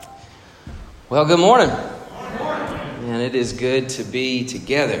Well, good morning. And it is good to be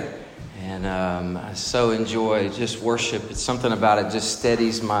together. And I so enjoy just worship. It's something about it just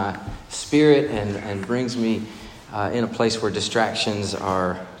steadies my spirit and brings me in a place where distractions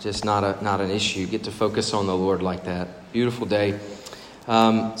are just not an issue. Get to focus on the Lord like that. Beautiful day.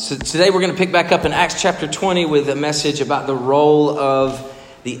 So today we're going to pick back up in Acts chapter 20 with a message about the role of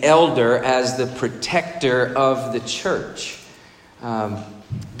the elder as the protector of the church.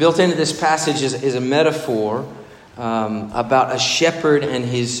 Built into this passage is a metaphor about a shepherd and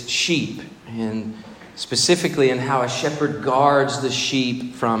his sheep, and specifically in how a shepherd guards the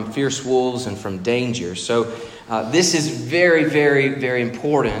sheep from fierce wolves and from danger. So this is very, very, very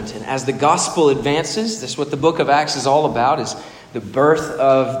important. And as the gospel advances, this is what the book of Acts is all about, is the birth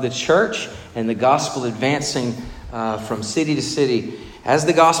of the church and the gospel advancing from city to city. As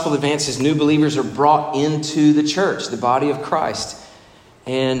the gospel advances, new believers are brought into the church, the body of Christ.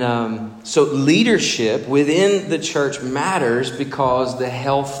 And so leadership within the church matters because the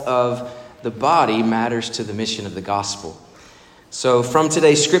health of the body matters to the mission of the gospel. So from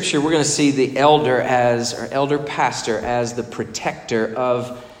today's scripture, we're going to see the elder elder pastor as the protector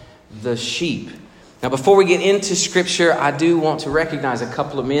of the sheep. Now, before we get into scripture, I do want to recognize a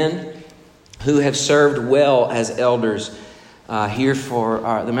couple of men who have served well as elders here for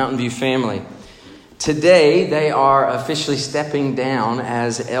the Mountain View family. Today, they are officially stepping down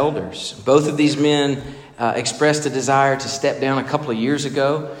as elders. Both of these men expressed a desire to step down a couple of years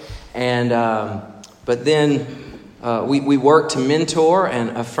ago. But then we worked to mentor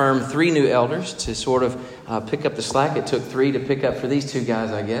and affirm 3 new elders to sort of pick up the slack. It took 3 to pick up for these 2 guys,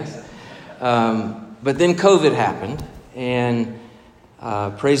 I guess. But then COVID happened, and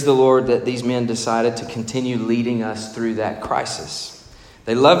praise the Lord that these men decided to continue leading us through that crisis.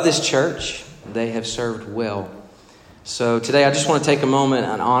 They love this church. They have served well. So today I just want to take a moment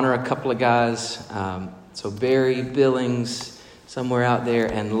and honor a couple of guys. So Barry Billings, somewhere out there,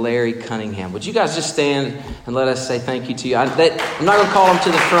 and Larry Cunningham. Would you guys just stand and let us say thank you to you? I'm not going to call them to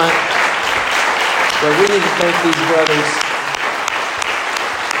the front, but we need to thank these brothers.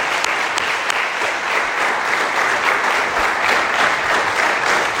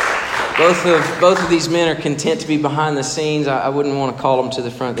 Both of these men are content to be behind the scenes. I wouldn't want to call them to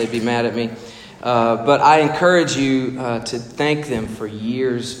the front. They'd be mad at me. But I encourage you to thank them for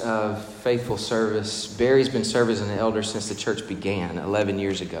years of faithful service. Barry's been serving as an elder since the church began 11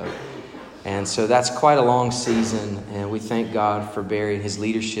 years ago. And so that's quite a long season. And we thank God for Barry and his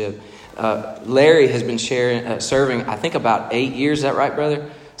leadership. Larry has been serving, I think, about 8 years. Is that right, brother?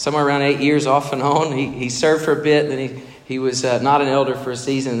 Somewhere around 8 years off and on. He served for a bit, then he was not an elder for a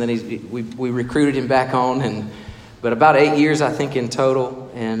season, and then we recruited him back on, but about 8 years, I think, in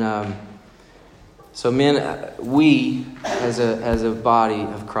total. And so, men, we as a body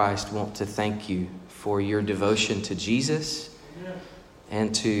of Christ want to thank you for your devotion to Jesus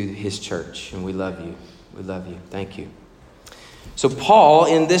and to His church, and we love you. We love you. Thank you. So, Paul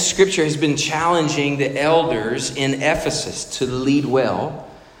in this scripture has been challenging the elders in Ephesus to lead well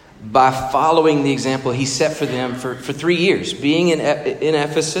by following the example he set for them for 3 years. Being in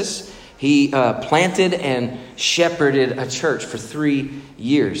Ephesus, he planted and shepherded a church for 3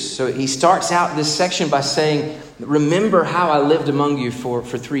 years. So he starts out this section by saying, remember how I lived among you for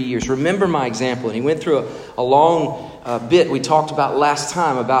 3 years. Remember my example. And he went through a long bit we talked about last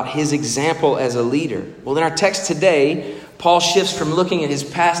time about his example as a leader. Well, in our text today, Paul shifts from looking at his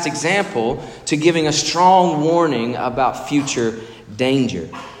past example to giving a strong warning about future danger.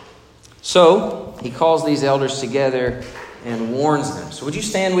 So he calls these elders together and warns them. So would you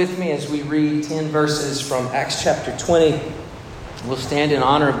stand with me as we read 10 verses from Acts chapter 20? We'll stand in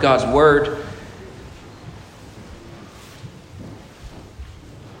honor of God's word.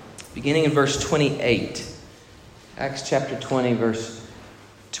 Beginning in verse 28. Acts chapter 20, verse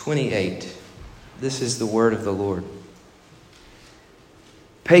 28. This is the word of the Lord.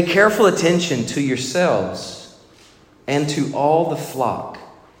 Pay careful attention to yourselves and to all the flock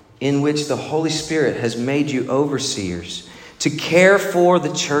in which the Holy Spirit has made you overseers, to care for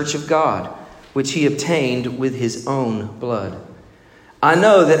the church of God, which he obtained with his own blood. I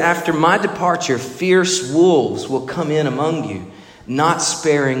know that after my departure, fierce wolves will come in among you, not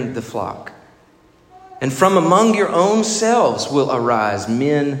sparing the flock. And from among your own selves will arise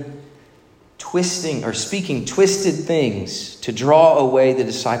men speaking twisted things to draw away the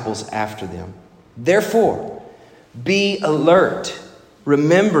disciples after them. Therefore, be alert,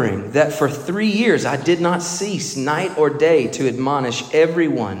 remembering that for 3 years I did not cease night or day to admonish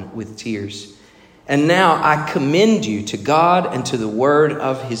everyone with tears. And now I commend you to God and to the word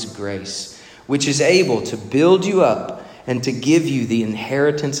of his grace, which is able to build you up and to give you the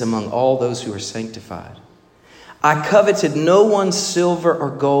inheritance among all those who are sanctified. I coveted no one's silver or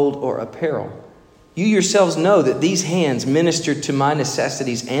gold or apparel. You yourselves know that these hands ministered to my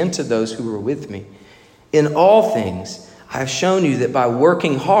necessities and to those who were with me. In all things, I have shown you that by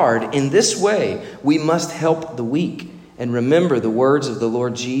working hard in this way, we must help the weak and remember the words of the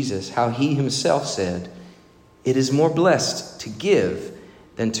Lord Jesus, how he himself said, "It is more blessed to give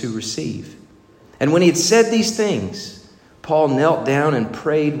than to receive." And when he had said these things, Paul knelt down and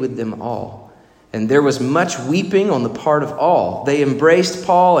prayed with them all. And there was much weeping on the part of all. They embraced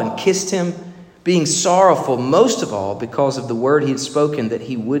Paul and kissed him, being sorrowful most of all because of the word he had spoken, that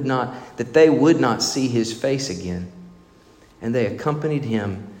they would not see his face again. And they accompanied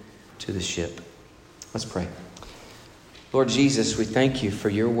him to the ship. Let's pray. Lord Jesus, we thank you for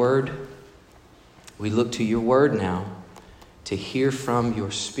your word. We look to your word now to hear from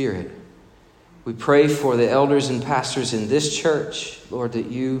your Spirit. We pray for the elders and pastors in this church, Lord,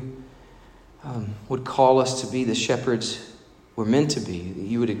 that you would call us to be the shepherds we're meant to be, that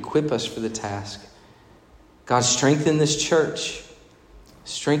you would equip us for the task. God, strengthen this church.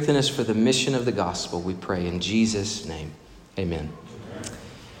 Strengthen us for the mission of the gospel, we pray in Jesus' name. Amen.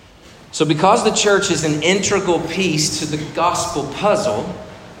 So because the church is an integral piece to the gospel puzzle,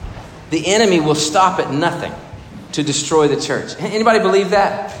 the enemy will stop at nothing to destroy the church. Anybody believe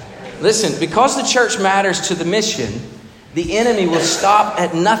that? Listen, because the church matters to the mission, the enemy will stop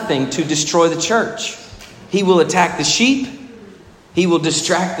at nothing to destroy the church. He will attack the sheep. He will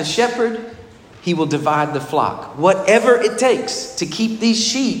distract the shepherd. He will divide the flock. Whatever it takes to keep these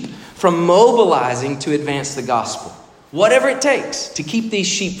sheep from mobilizing to advance the gospel. Whatever it takes to keep these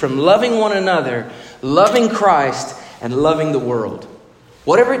sheep from loving one another, loving Christ, and loving the world.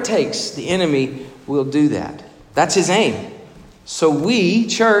 Whatever it takes, the enemy will do that. That's his aim. So we,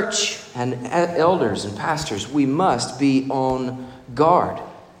 church and elders and pastors, we must be on guard.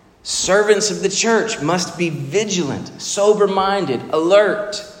 Servants of the church must be vigilant, sober-minded,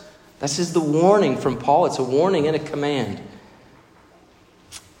 alert. This is the warning from Paul. It's a warning and a command.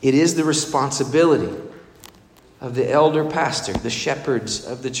 It is the responsibility of the elder pastor, the shepherds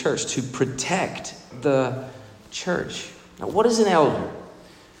of the church, to protect the church. Now, what is an elder?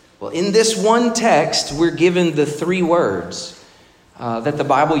 Well, in this one text, we're given the three words that the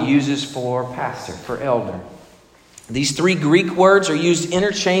Bible uses for pastor, for elder. These three Greek words are used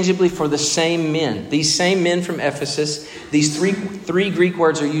interchangeably for the same men. These same men from Ephesus, these three Greek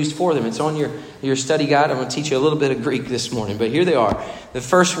words are used for them. It's on your study guide. I'm going to teach you a little bit of Greek this morning, but here they are. The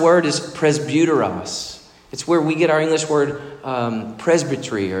first word is presbyteros. It's where we get our English word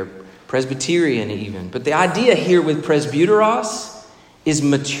presbytery or Presbyterian even. But the idea here with presbyteros is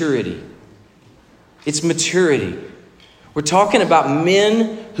maturity. It's maturity. We're talking about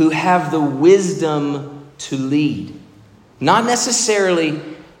men who have the wisdom to lead. Not necessarily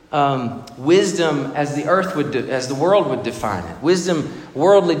wisdom as the world would define it. Wisdom,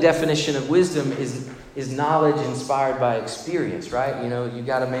 worldly definition of wisdom is knowledge inspired by experience, right? You know, you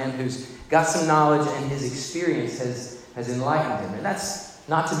got a man who's got some knowledge and his experience has enlightened him. And that's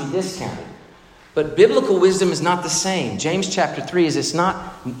not to be discounted. But biblical wisdom is not the same. James chapter 3 is it's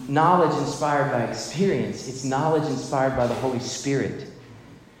not knowledge inspired by experience. It's knowledge inspired by the Holy Spirit.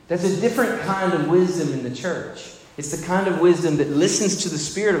 There's a different kind of wisdom in the church. It's the kind of wisdom that listens to the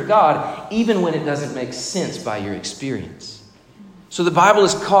Spirit of God even when it doesn't make sense by your experience. So the Bible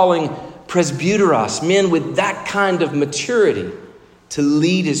is calling presbyteros, men with that kind of maturity, to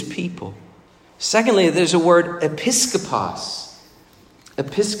lead his people. Secondly, there's a word episkopos.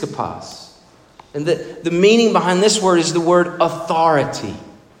 Episkopos. And the meaning behind this word is the word authority.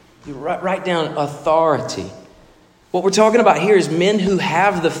 You write down authority. What we're talking about here is men who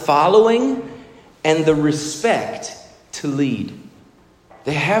have the following and the respect to lead.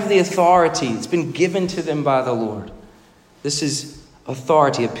 They have the authority. It's been given to them by the Lord. This is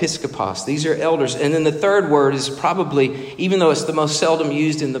authority, episkopos. These are elders. And then the third word is probably, even though it's the most seldom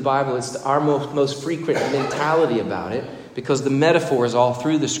used in the Bible, it's our most frequent mentality about it, because the metaphor is all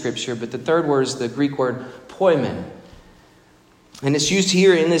through the scripture. But the third word is the Greek word poimen. And it's used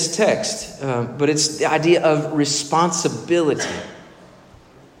here in this text, but it's the idea of responsibility.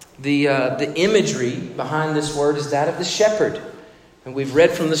 The imagery behind this word is that of the shepherd. And we've read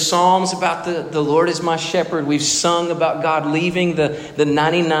from the Psalms about the Lord is my shepherd. We've sung about God leaving the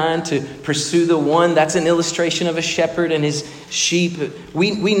 99 to pursue the one. That's an illustration of a shepherd and his sheep.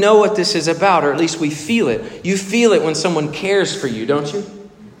 We know what this is about, or at least we feel it. You feel it when someone cares for you, don't you?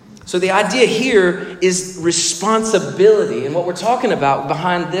 So the idea here is responsibility. And what we're talking about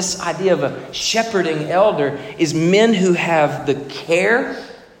behind this idea of a shepherding elder is men who have the care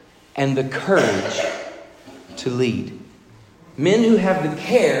and the courage to lead. Men who have the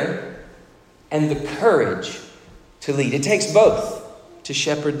care and the courage to lead. It takes both to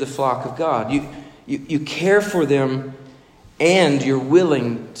shepherd the flock of God. You care for them and you're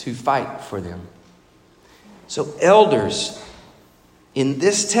willing to fight for them. So elders, in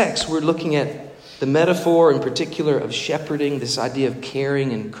this text, we're looking at the metaphor in particular of shepherding, this idea of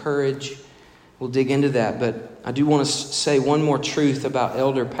caring and courage. We'll dig into that, but I do want to say one more truth about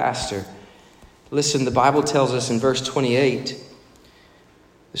elder pastor. Listen, the Bible tells us in verse 28,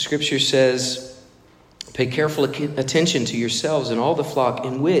 the scripture says, pay careful attention to yourselves and all the flock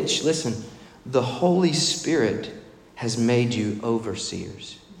in which, listen, the Holy Spirit has made you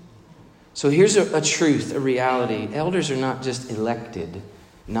overseers. So here's a truth, a reality. Elders are not just elected,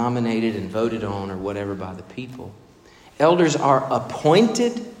 nominated and voted on or whatever by the people. Elders are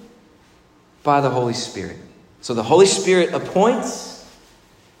appointed by the Holy Spirit. So the Holy Spirit appoints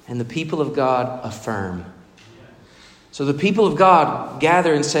and the people of God affirm. So the people of God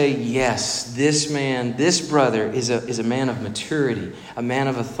gather and say, yes, this man, this brother is a man of maturity, a man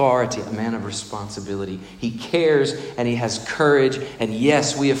of authority, a man of responsibility. He cares and he has courage. And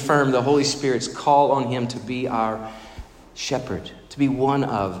yes, we affirm the Holy Spirit's call on him to be our shepherd, to be one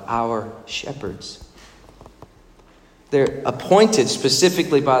of our shepherds. They're appointed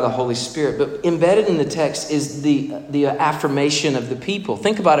specifically by the Holy Spirit, but embedded in the text is the affirmation of the people.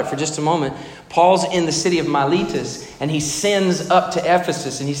 Think about it for just a moment. Paul's in the city of Miletus, and he sends up to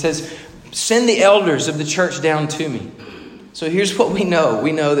Ephesus, and he says, send the elders of the church down to me. So here's what we know.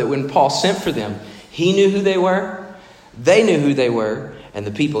 We know that when Paul sent for them, he knew who they were, they knew who they were, and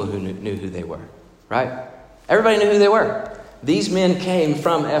the people who knew who they were, right? Everybody knew who they were. These men came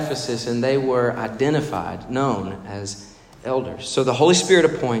from Ephesus and they were identified, known as elders. So the Holy Spirit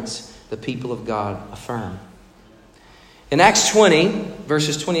appoints, the people of God affirm. In Acts 20,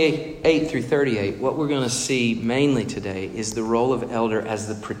 verses 28 through 38, what we're going to see mainly today is the role of elder as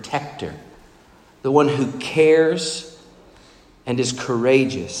the protector, the one who cares and is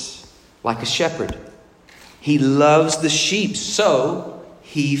courageous, like a shepherd. He loves the sheep, so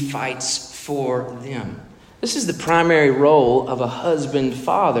he fights for them. This is the primary role of a husband,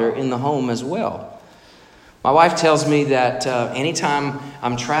 father in the home as well. My wife tells me that anytime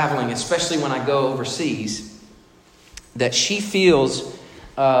I'm traveling, especially when I go overseas, that she feels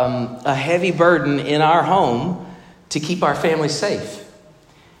a heavy burden in our home to keep our family safe.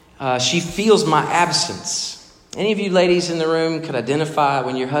 She feels my absence. Any of you ladies in the room could identify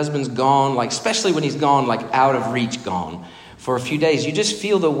when your husband's gone, like especially when he's gone, like out of reach, gone for a few days. You just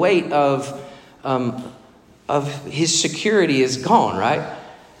feel the weight of his security is gone, right?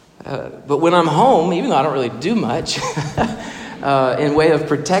 But when I'm home, even though I don't really do much in way of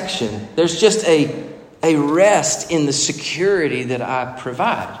protection, there's just a rest in the security that I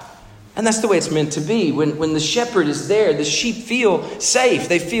provide. And that's the way it's meant to be. When the shepherd is there, the sheep feel safe.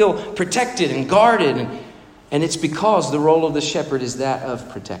 They feel protected and guarded. And it's because the role of the shepherd is that of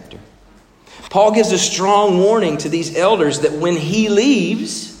protector. Paul gives a strong warning to these elders that when he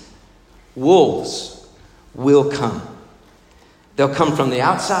leaves, wolves will come. They'll come from the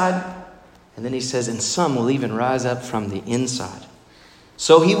outside, and then he says, and some will even rise up from the inside.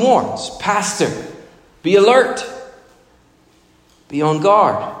 So he warns, pastor, be alert, be on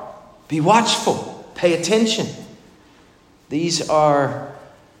guard, be watchful, pay attention. These are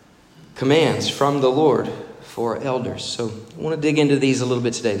commands from the Lord for elders. So I want to dig into these a little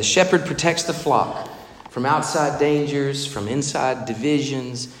bit today. The shepherd protects the flock from outside dangers, from inside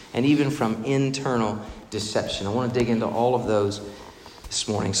divisions, and even from internal deception. I want to dig into all of those this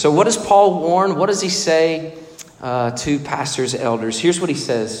morning. So what does Paul warn? What does he say to pastors, elders? Here's what he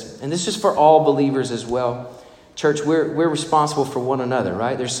says, and this is for all believers as well. Church, we're responsible for one another,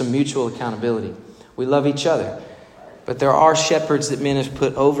 right? There's some mutual accountability. We love each other. But there are shepherds that men have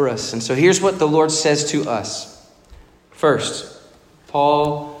put over us. And so here's what the Lord says to us. First,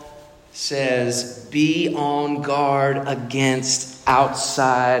 Paul says, be on guard against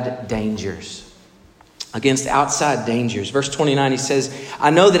outside dangers. Against outside dangers. Verse 29, he says,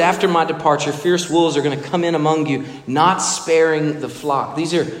 I know that after my departure, fierce wolves are going to come in among you, not sparing the flock.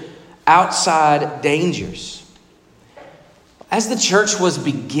 These are outside dangers. As the church was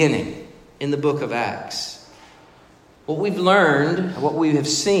beginning in the book of Acts, what we've learned, what we have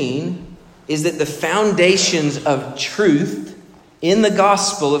seen, is that the foundations of truth in the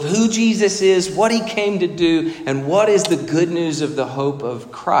gospel of who Jesus is, what he came to do, and what is the good news of the hope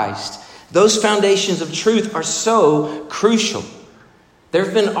of Christ, those foundations of truth are so crucial. There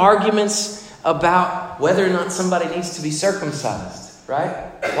have been arguments about whether or not somebody needs to be circumcised.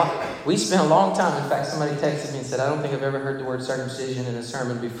 right? We spent a long time. In fact, somebody texted me and said, I don't think I've ever heard the word circumcision in a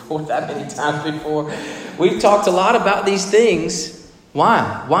sermon before, that many times before. We've talked a lot about these things.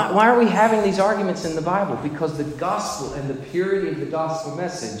 Why? Why are we having these arguments in the Bible? Because the gospel and the purity of the gospel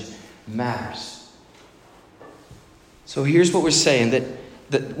message matters. So here's what we're saying,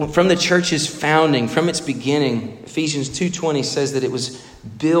 that from the church's founding, from its beginning, Ephesians 2:20 says that it was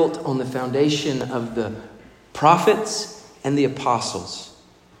built on the foundation of the prophets and the apostles.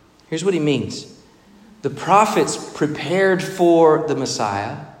 Here's what he means. The prophets prepared for the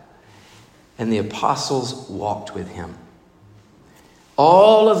Messiah, and the apostles walked with him.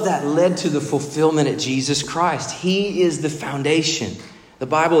 All of that led to the fulfillment at Jesus Christ. He is the foundation. The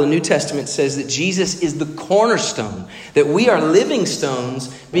Bible, the New Testament, says that Jesus is the cornerstone, that we are living stones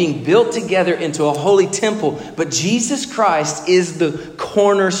being built together into a holy temple, but Jesus Christ is the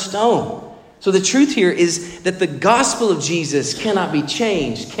cornerstone. So the truth here is that the gospel of Jesus cannot be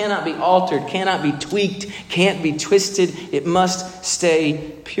changed, cannot be altered, cannot be tweaked, can't be twisted. It must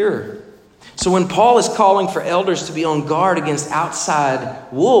stay pure. So when Paul is calling for elders to be on guard against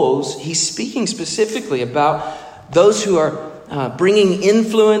outside wolves, he's speaking specifically about those who are bringing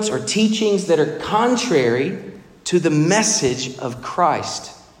influence or teachings that are contrary to the message of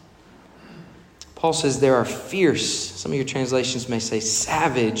Christ. Paul says there are fierce, some of your translations may say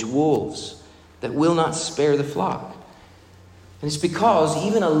savage wolves that will not spare the flock. And it's because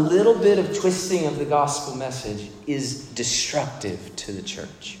even a little bit of twisting of the gospel message is destructive to the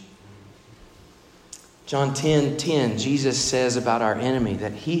church. John 10:10, Jesus says about our enemy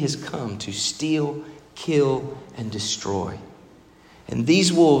that he has come to steal, kill, and destroy. And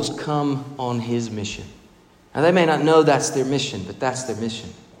these wolves come on his mission. Now, they may not know that's their mission, but that's their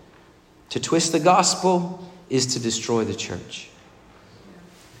mission. To twist the gospel is to destroy the church.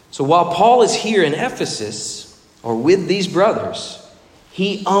 So while Paul is here in Ephesus, or with these brothers,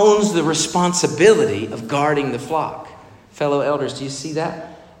 he owns the responsibility of guarding the flock. Fellow elders, do you see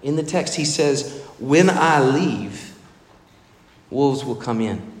that? In the text, he says, when I leave, wolves will come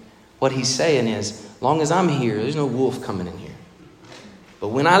in. What he's saying is, as long as I'm here, there's no wolf coming in here. But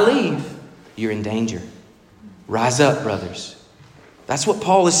when I leave, you're in danger. Rise up, brothers. That's what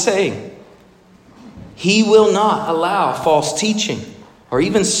Paul is saying. He will not allow false teaching or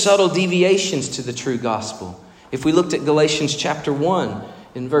even subtle deviations to the true gospel. If we looked at Galatians chapter 1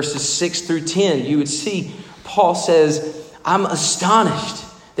 in verses 6 through 10, you would see Paul says, I'm astonished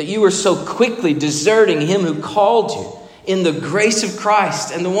that you are so quickly deserting him who called you in the grace of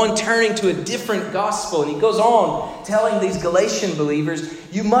Christ and the one turning to a different gospel. And he goes on telling these Galatian believers,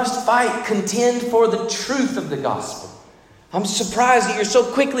 you must fight, contend for the truth of the gospel. I'm surprised that you're so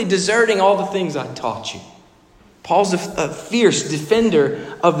quickly deserting all the things I taught you. Paul's a fierce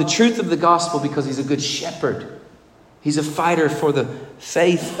defender of the truth of the gospel because he's a good shepherd. He's a fighter for the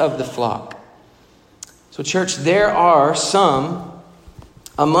faith of the flock. So church, there are some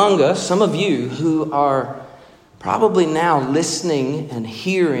among us, some of you who are probably now listening and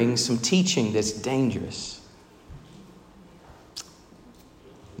hearing some teaching that's dangerous.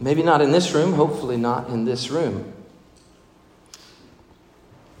 Maybe not in this room, hopefully not in this room.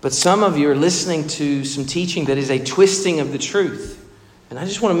 But some of you are listening to some teaching that is a twisting of the truth. And I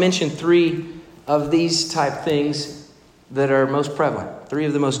just want to mention 3 of these type things that are most prevalent. 3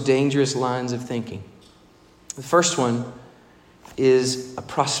 of the most dangerous lines of thinking. The first one is a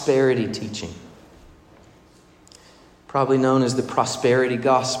prosperity teaching. Probably known as the prosperity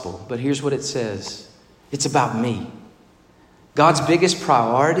gospel. But here's what it says. It's about me. God's biggest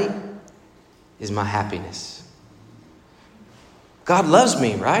priority is my happiness. God loves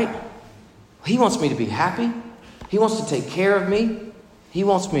me, right? He wants me to be happy. He wants to take care of me. He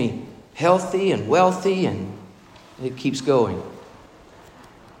wants me healthy and wealthy, and it keeps going.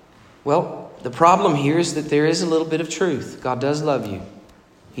 Well, the problem here is that there is a little bit of truth. God does love you.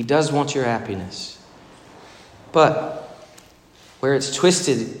 He does want your happiness. But where it's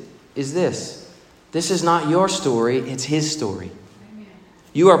twisted is this. This is not your story, it's his story.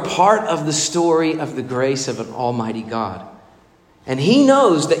 You are part of the story of the grace of an almighty God. And he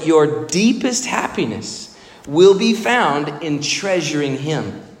knows that your deepest happiness will be found in treasuring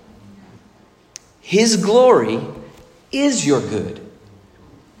him. His glory is your good.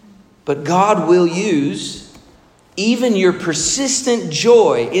 But God will use even your persistent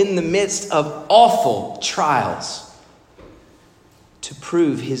joy in the midst of awful trials to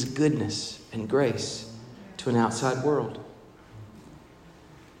prove his goodness and grace to an outside world.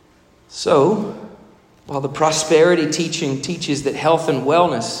 So, while the prosperity teaching teaches that health and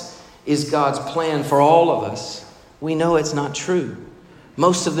wellness is God's plan for all of us, we know it's not true.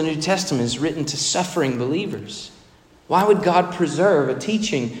 Most of the New Testament is written to suffering believers. Why would God preserve a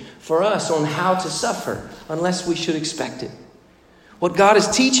teaching for us on how to suffer unless we should expect it? What God is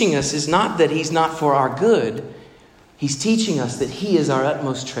teaching us is not that He's not for our good. He's teaching us that He is our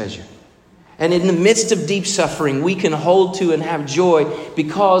utmost treasure. And in the midst of deep suffering, we can hold to and have joy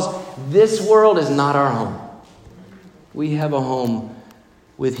because this world is not our home. We have a home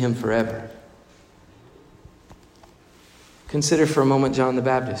with Him forever. Consider for a moment John the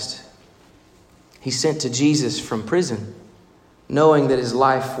Baptist. He sent to Jesus from prison, knowing that his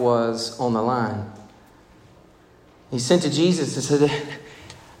life was on the line. He sent to Jesus and said,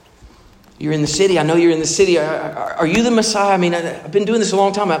 "You're in the city. I know you're in the city. Are you the Messiah? I mean, I've been doing this a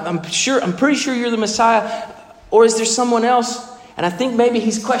long time. I'm pretty sure you're the Messiah. Or is there someone else?" And I think maybe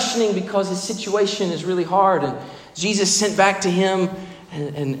he's questioning because his situation is really hard. And Jesus sent back to him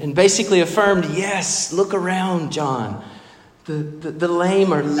and basically affirmed, "Yes, look around, John. The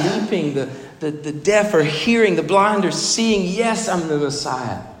lame are leaping. The deaf are hearing. The blind are seeing. Yes, I'm the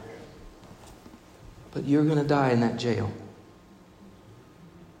Messiah. But you're going to die in that jail."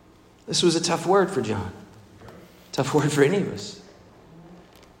 This was a tough word for John. Tough word for any of us.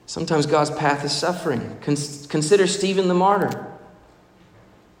 Sometimes God's path is suffering. Consider Stephen the martyr.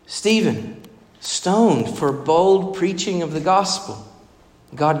 Stephen, stoned for bold preaching of the gospel.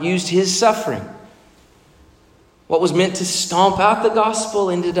 God used his suffering. What was meant to stomp out the gospel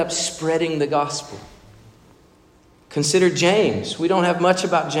ended up spreading the gospel. Consider James. We don't have much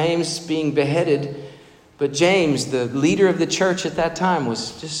about James being beheaded, but James, the leader of the church at that time,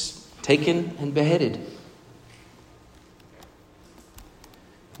 was just taken and beheaded.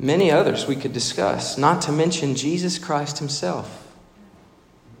 Many others we could discuss, not to mention Jesus Christ himself.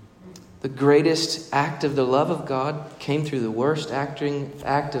 The greatest act of the love of God came through the worst act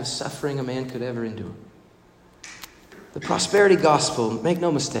of suffering a man could ever endure. The prosperity gospel, make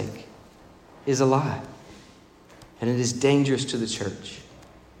no mistake, is a lie. And it is dangerous to the church.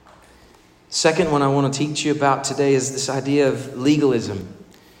 Second one I want to teach you about today is this idea of legalism.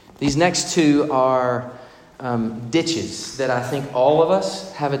 These next two are ditches that I think all of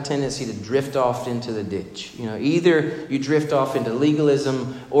us have a tendency to drift off into the ditch. You know, either you drift off into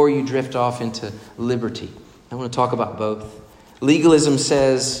legalism or you drift off into liberty. I want to talk about both. Legalism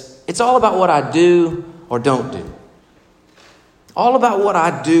says it's all about what I do or don't do. All about what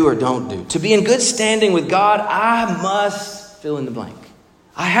I do or don't do. To be in good standing with God, I must fill in the blank.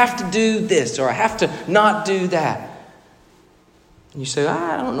 I have to do this or I have to not do that. And you say,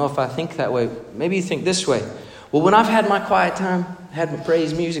 I don't know if I think that way. Maybe you think this way. Well, when I've had my quiet time, had my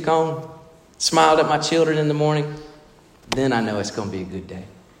praise music on, smiled at my children in the morning, then I know it's going to be a good day.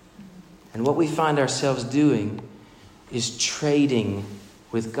 And what we find ourselves doing is trading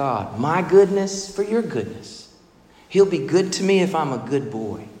with God. My goodness for your goodness. He'll be good to me if I'm a good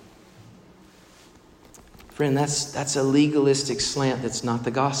boy. Friend, that's a legalistic slant that's not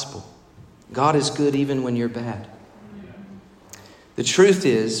the gospel. God is good even when you're bad. The truth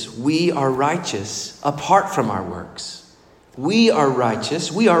is, we are righteous apart from our works. We are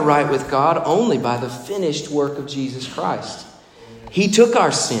righteous, we are right with God only by the finished work of Jesus Christ. He took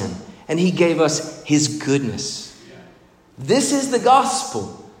our sin and he gave us his goodness. This is the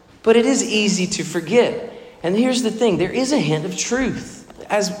gospel, but it is easy to forget. And here's the thing, there is a hint of truth.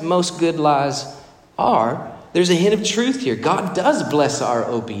 As most good lies are, there's a hint of truth here. God does bless our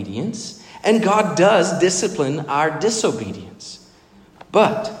obedience, and God does discipline our disobedience.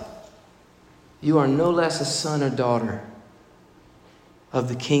 But you are no less a son or daughter of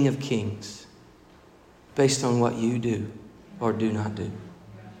the King of Kings based on what you do or do not do.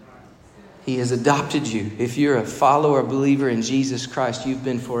 He has adopted you. If you're a follower, believer in Jesus Christ, you've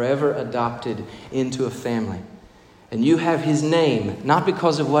been forever adopted into a family. And you have his name, not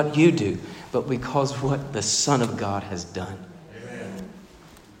because of what you do, but because of what the Son of God has done. Amen.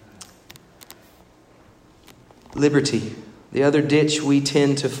 Liberty. The other ditch we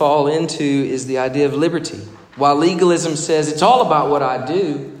tend to fall into is the idea of liberty. While legalism says it's all about what I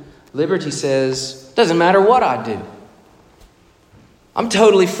do, liberty says it doesn't matter what I do. I'm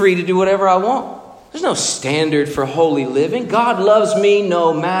totally free to do whatever I want. There's no standard for holy living. God loves me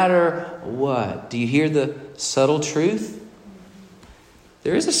no matter what. Do you hear the subtle truth?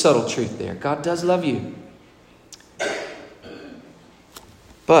 There is a subtle truth there. God does love you.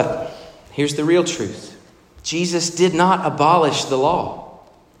 But here's the real truth. Jesus did not abolish the law.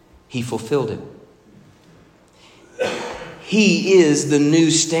 He fulfilled it. He is the new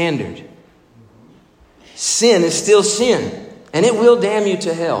standard. Sin is still sin, and it will damn you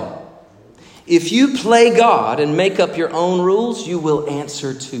to hell. If you play God and make up your own rules, you will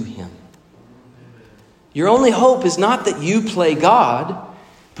answer to him. Your only hope is not that you play God,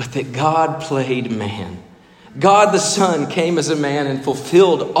 but that God played man. God the Son came as a man and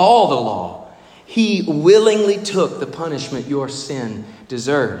fulfilled all the law. He willingly took the punishment your sin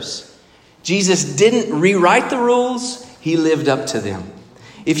deserves. Jesus didn't rewrite the rules. He lived up to them.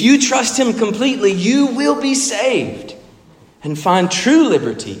 If you trust him completely, you will be saved and find true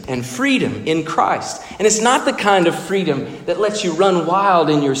liberty and freedom in Christ. And it's not the kind of freedom that lets you run wild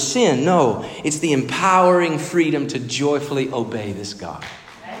in your sin. No, it's the empowering freedom to joyfully obey this God.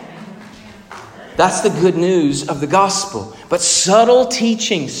 That's the good news of the gospel. But subtle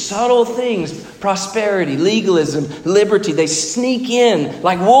teaching, subtle things, prosperity, legalism, liberty, they sneak in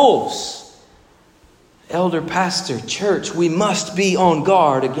like wolves. Elder, pastor, church, we must be on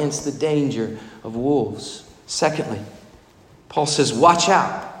guard against the danger of wolves. Secondly, Paul says, watch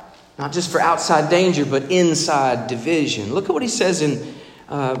out, not just for outside danger, but inside division. Look at what he says in,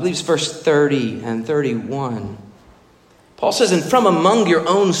 I believe it's verse 30 and 31. Paul says, and from among your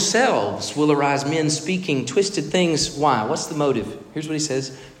own selves will arise men speaking twisted things. Why? What's the motive? Here's what he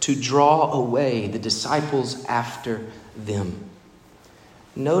says, to draw away the disciples after them.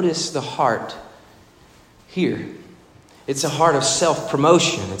 Notice the heart here. It's a heart of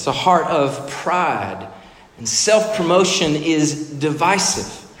self-promotion. It's a heart of pride. And self-promotion is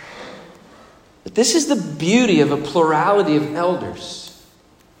divisive. But this is the beauty of a plurality of elders.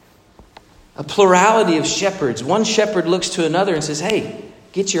 A plurality of shepherds. One shepherd looks to another and says, hey,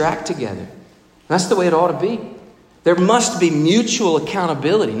 get your act together. That's the way it ought to be. There must be mutual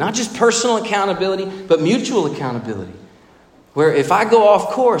accountability. Not just personal accountability, but mutual accountability. Where if I go off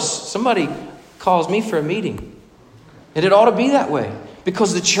course, somebody calls me for a meeting. And it ought to be that way.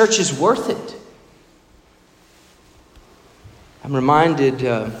 Because the church is worth it. I'm reminded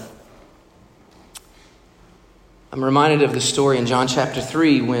of the story in John chapter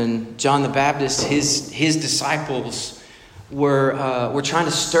 3 when John the Baptist, his disciples were trying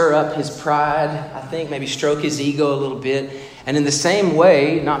to stir up his pride, I think, maybe stroke his ego a little bit. And in the same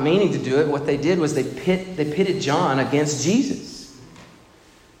way, not meaning to do it, what they did was they pitted John against Jesus.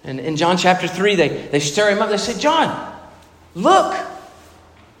 And in John chapter 3, they stir him up. They say, John, look.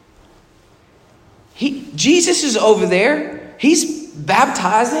 Jesus is over there. He's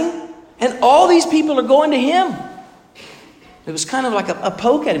baptizing. And all these people are going to him. It was kind of like a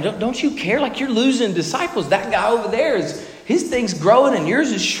poke at him. Don't you care? Like you're losing disciples. That guy over there, his thing's growing and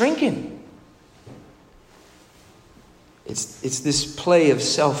yours is shrinking. It's this play of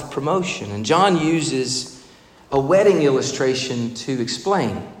self-promotion. And John uses a wedding illustration to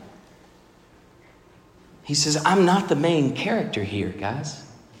explain. He says, I'm not the main character here, guys.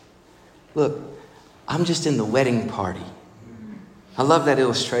 Look, I'm just in the wedding party. I love that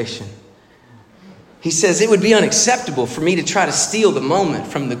illustration. He says, it would be unacceptable for me to try to steal the moment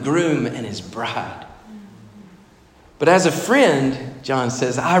from the groom and his bride. But as a friend, John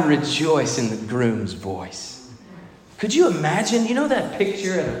says, I rejoice in the groom's voice. Could you imagine, that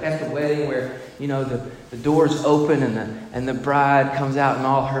picture at the wedding where, the doors open and the bride comes out in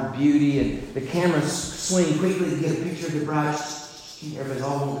all her beauty and the cameras swing quickly to get a picture of the bride. Everybody's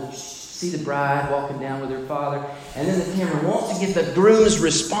all wanting to see the bride walking down with her father. And then the camera wants to get the groom's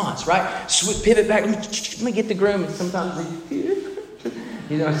response, right? Pivot back. Let me get the groom. And sometimes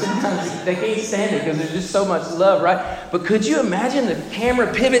sometimes they can't stand it because there's just so much love, right? But could you imagine the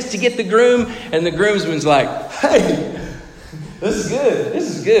camera pivots to get the groom and the groomsman's like, hey, this is good. This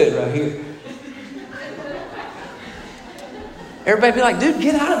is good right here. Everybody be like, dude,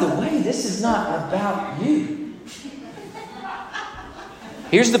 get out of the way. This is not about you.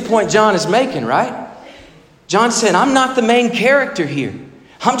 Here's the point John is making, right? John said, I'm not the main character here.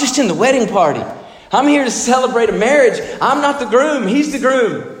 I'm just in the wedding party. I'm here to celebrate a marriage. I'm not the groom. He's the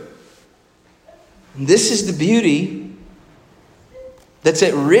groom. And this is the beauty that's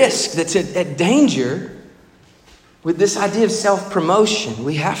at risk, that's at danger with this idea of self-promotion.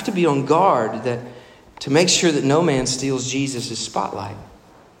 We have to be on guard to make sure that no man steals Jesus' spotlight.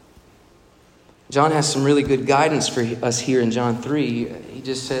 John has some really good guidance for us here in John 3. He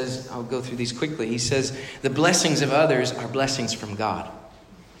just says, I'll go through these quickly. He says, the blessings of others are blessings from God.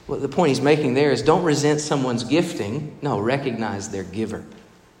 Well, the point he's making there is don't resent someone's gifting. No, recognize their giver.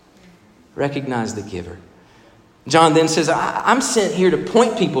 Recognize the giver. John then says, I'm sent here to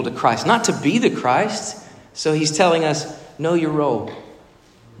point people to Christ, not to be the Christ. So he's telling us, know your role.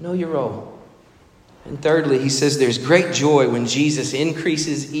 Know your role. And thirdly, he says there's great joy when Jesus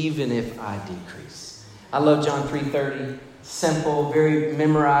increases even if I decrease. I love John 3:30. Simple, very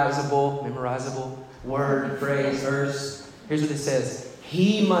memorizable word, phrase, verse. Here's what it says.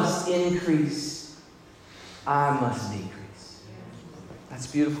 He must increase, I must decrease. That's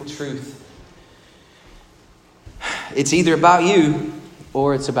beautiful truth. It's either about you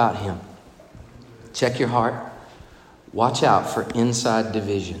or it's about him. check your heart. Watch out for inside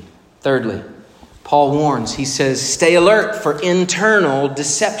division. Thirdly, Paul warns, he says, stay alert for internal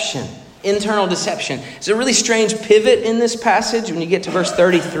deception. Internal deception. It's a really strange pivot in this passage. When you get to verse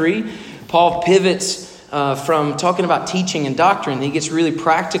 33, Paul pivots from talking about teaching and doctrine. He gets really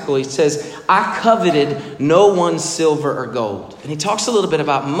practical. He says, I coveted no one's silver or gold. And he talks a little bit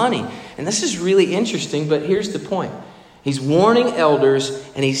about money. And this is really interesting, but here's the point. He's warning elders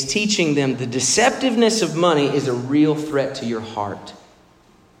and he's teaching them the deceptiveness of money is a real threat to your heart.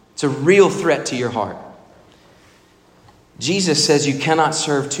 It's a real threat to your heart. Jesus says you cannot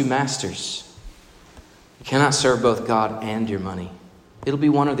serve two masters. You cannot serve both God and your money. It'll be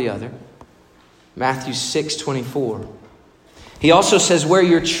one or the other. Matthew 6:24. He also says where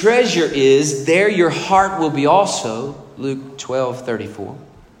your treasure is, there your heart will be also. Luke 12:34.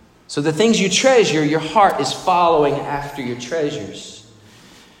 So the things you treasure, your heart is following after your treasures.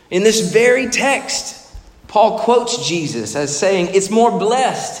 In this very text, Paul quotes Jesus as saying, it's more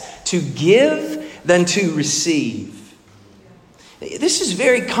blessed to give than to receive. This is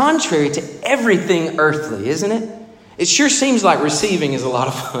very contrary to everything earthly, isn't it? It sure seems like receiving is a lot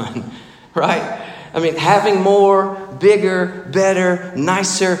of fun, right? I mean, having more, bigger, better,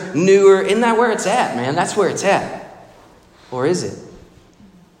 nicer, newer. Isn't that where it's at, man? That's where it's at. Or is it?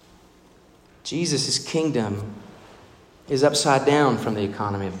 Jesus' kingdom is upside down from the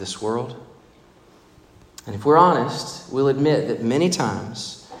economy of this world. And if we're honest, we'll admit that many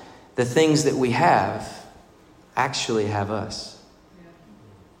times the things that we have actually have us.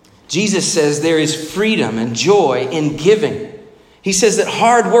 Jesus says there is freedom and joy in giving. He says that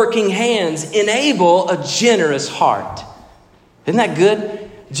hardworking hands enable a generous heart. Isn't that good?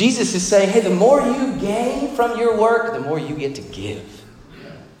 Jesus is saying, hey, the more you gain from your work, the more you get to give.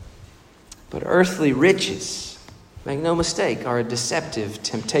 But earthly riches, make no mistake, are a deceptive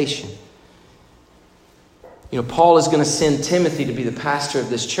temptation. You know, Paul is going to send Timothy to be the pastor of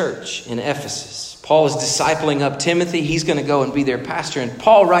this church in Ephesus. Paul is discipling up Timothy. He's going to go and be their pastor. And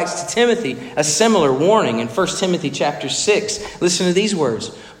Paul writes to Timothy a similar warning in 1 Timothy chapter 6. Listen to these words.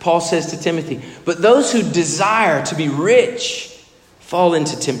 Paul says to Timothy, but those who desire to be rich fall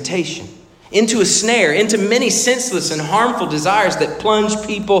into temptation, into a snare, into many senseless and harmful desires that plunge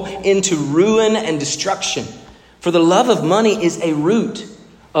people into ruin and destruction. For the love of money is a root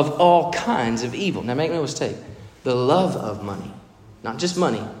of all kinds of evil. Now make no mistake, the love of money, not just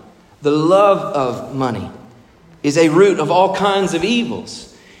money, the love of money is a root of all kinds of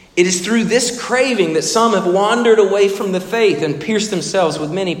evils. It is through this craving that some have wandered away from the faith and pierced themselves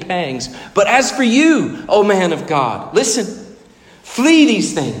with many pangs. But as for you, O man of God, listen, flee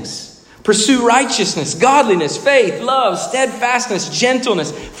these things. Pursue righteousness, godliness, faith, love, steadfastness,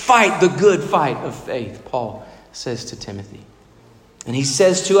 gentleness. Fight the good fight of faith, Paul says to Timothy. And he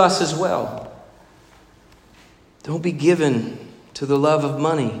says to us as well, don't be given to the love of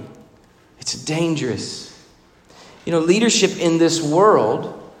money. It's dangerous. You know, leadership in this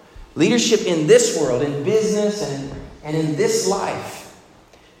world, in business and in this life,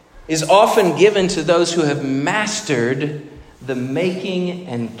 is often given to those who have mastered the making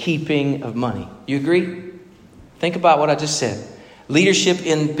and keeping of money. You agree? Think about what I just said. Leadership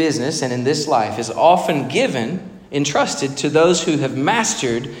in business and in this life is often entrusted to those who have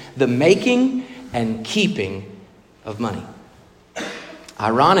mastered the making and keeping of money.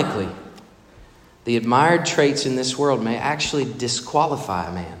 Ironically, the admired traits in this world may actually disqualify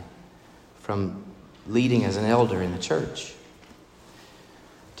a man from leading as an elder in the church.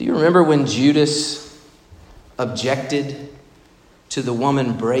 Do you remember when Judas objected to the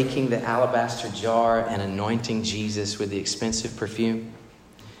woman breaking the alabaster jar and anointing Jesus with the expensive perfume?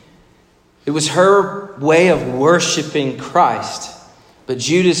 It was her way of worshiping Christ, but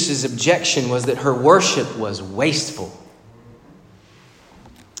Judas's objection was that her worship was wasteful.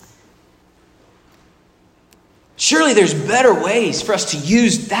 Surely there's better ways for us to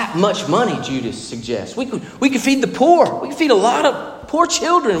use that much money, Judas suggests. We could feed the poor. We could feed a lot of poor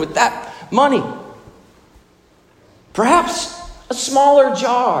children with that money. Perhaps a smaller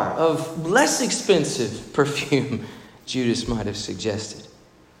jar of less expensive perfume, Judas might have suggested.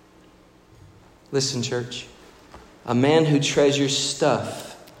 Listen, church. A man who treasures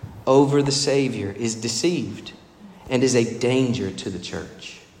stuff over the Savior is deceived and is a danger to the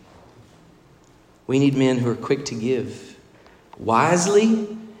church. We need men who are quick to give,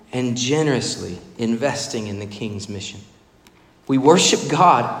 wisely and generously investing in the King's mission. We worship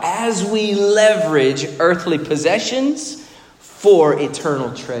God as we leverage earthly possessions for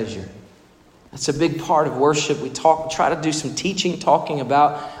eternal treasure. That's a big part of worship. We try to do some teaching, talking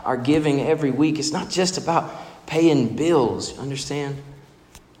about our giving every week. It's not just about paying bills, you understand?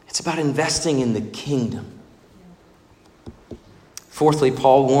 It's about investing in the kingdom. Fourthly,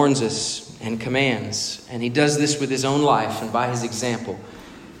 Paul warns us and commands, and he does this with his own life and by his example.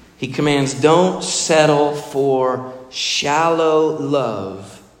 He commands, don't settle for shallow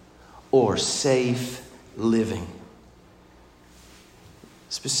love or safe living.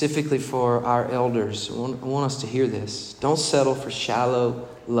 Specifically for our elders, I want us to hear this. Don't settle for shallow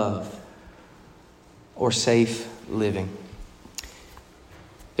love or safe living.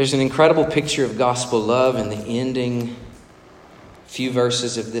 There's an incredible picture of gospel love in the ending few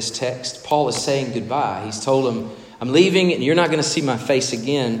verses of this text. Paul is saying goodbye. He's told them, I'm leaving and you're not going to see my face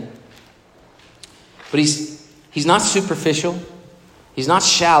again. But he's not superficial. He's not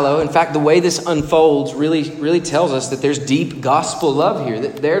shallow. In fact, the way this unfolds really tells us that there's deep gospel love here,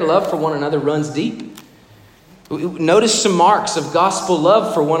 that their love for one another runs deep. Notice some marks of gospel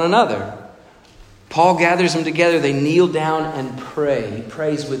love for one another. Paul gathers them together. They kneel down and pray. He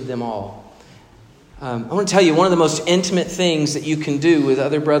prays with them all. I want to tell you, one of the most intimate things that you can do with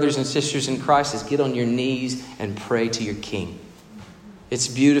other brothers and sisters in Christ is get on your knees and pray to your King. It's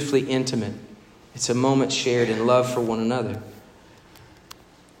beautifully intimate. It's a moment shared in love for one another.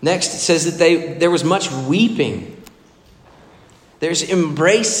 Next, it says that there was much weeping. There's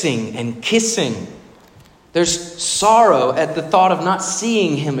embracing and kissing. There's sorrow at the thought of not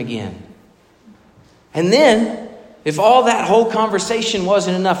seeing him again. And then, if all that whole conversation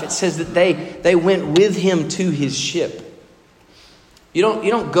wasn't enough, it says that they went with him to his ship. You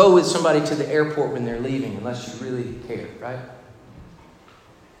don't go with somebody to the airport when they're leaving unless you really care, right?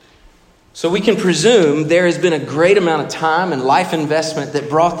 So we can presume there has been a great amount of time and life investment that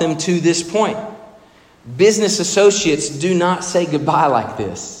brought them to this point. Business associates do not say goodbye like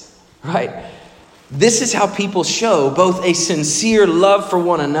this, right? This is how people show both a sincere love for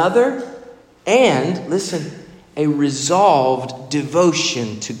one another and, listen, a resolved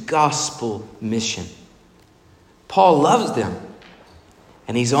devotion to gospel mission. Paul loves them,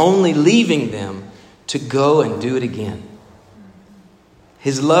 and he's only leaving them to go and do it again.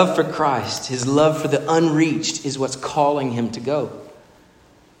 His love for Christ, his love for the unreached is what's calling him to go.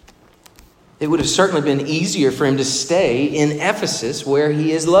 It would have certainly been easier for him to stay in Ephesus where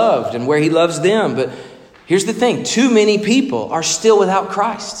he is loved and where he loves them. But here's the thing, too many people are still without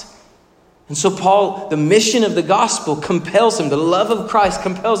Christ. And so Paul, the mission of the gospel compels him, the love of Christ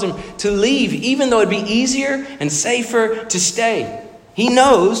compels him to leave, even though it'd be easier and safer to stay. He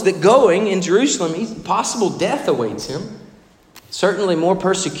knows that going in Jerusalem, possible death awaits him. Certainly more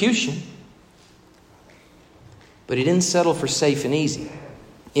persecution. But he didn't settle for safe and easy.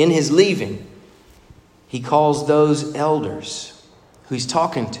 In his leaving, he calls those elders who he's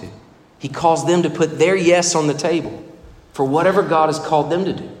talking to. He calls them to put their yes on the table for whatever God has called them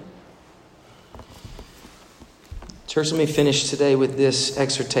to do. Church, let me finish today with this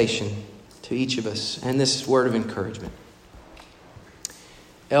exhortation to each of us and this word of encouragement.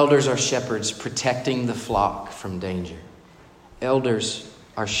 Elders are shepherds protecting the flock from danger. Elders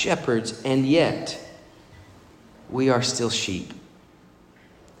are shepherds, and yet we are still sheep.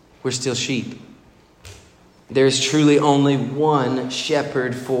 We're still sheep. There is truly only one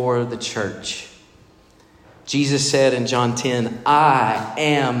shepherd for the church. Jesus said in John 10, I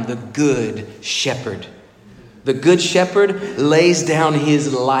am the good shepherd. The good shepherd lays down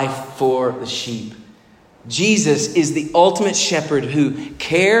his life for the sheep. Jesus is the ultimate shepherd who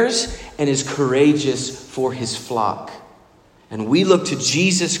cares and is courageous for his flock. And we look to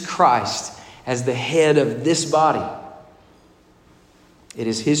Jesus Christ as the head of this body. It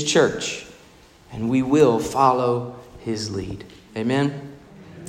is his church, and we will follow his lead. Amen.